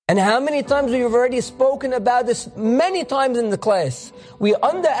And how many times we've already spoken about this many times in the class. We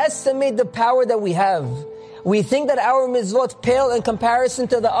underestimate the power that we have. We think that our mitzvot pale in comparison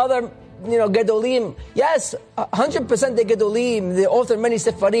to the other, Gedolim. Yes, 100% the Gedolim, they author many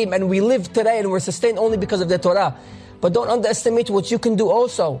Sefarim, and we live today and we're sustained only because of the Torah. But don't underestimate what you can do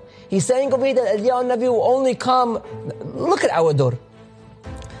also. He's saying over here that Eliyahu Navi will only come. Look at our door.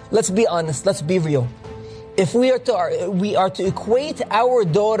 Let's be honest, let's be real. If we are to equate our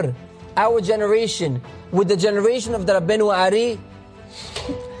door, our generation, with the generation of the Rabbeinu Ari,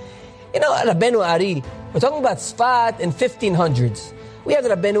 Rabbeinu Ari, we're talking about Sfat in 1500s. We had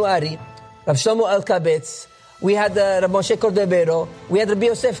Rabbeinu Ari, Rav Shlomo Alkabetz, we had Rav Moshe Cordovero, we had Rabbi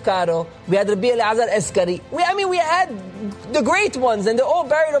Yosef Karo, we had Rabbi Elazar Eskari. We had the great ones, and they're all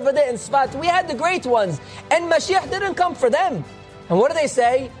buried over there in Sfat. We had the great ones, and Mashiach didn't come for them. And what do they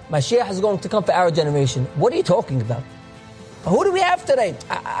say? Mashiach is going to come for our generation. What are you talking about? Who do we have today?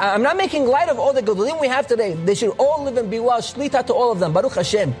 I'm not making light of all the Gedolim we have today. They should all live and be well. Shlita to all of them. Baruch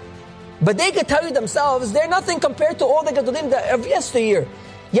Hashem. But they could tell you themselves, they're nothing compared to all the Gedolim of yesteryear.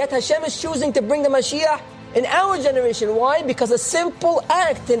 Yet Hashem is choosing to bring the Mashiach in our generation. Why? Because a simple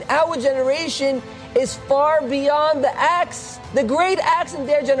act in our generation is far beyond the acts, the great acts in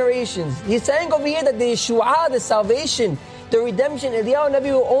their generations. He's saying over here that the Yeshua, the salvation, the redemption, Eliyahu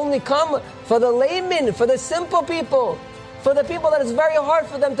Navi will only come for the laymen, for the simple people, for the people that it's very hard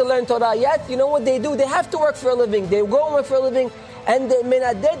for them to learn Torah. Yet, you know what they do? They have to work for a living. They go and work for a living, and they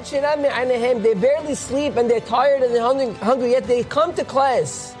barely sleep, and they're tired and they're hungry, yet they come to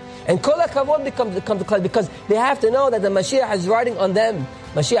class. And kol hakavod they come to class because they have to know that the Mashiach is riding on them.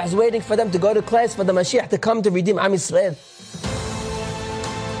 Mashiach is waiting for them to go to class, for the Mashiach to come to redeem Am Yisrael.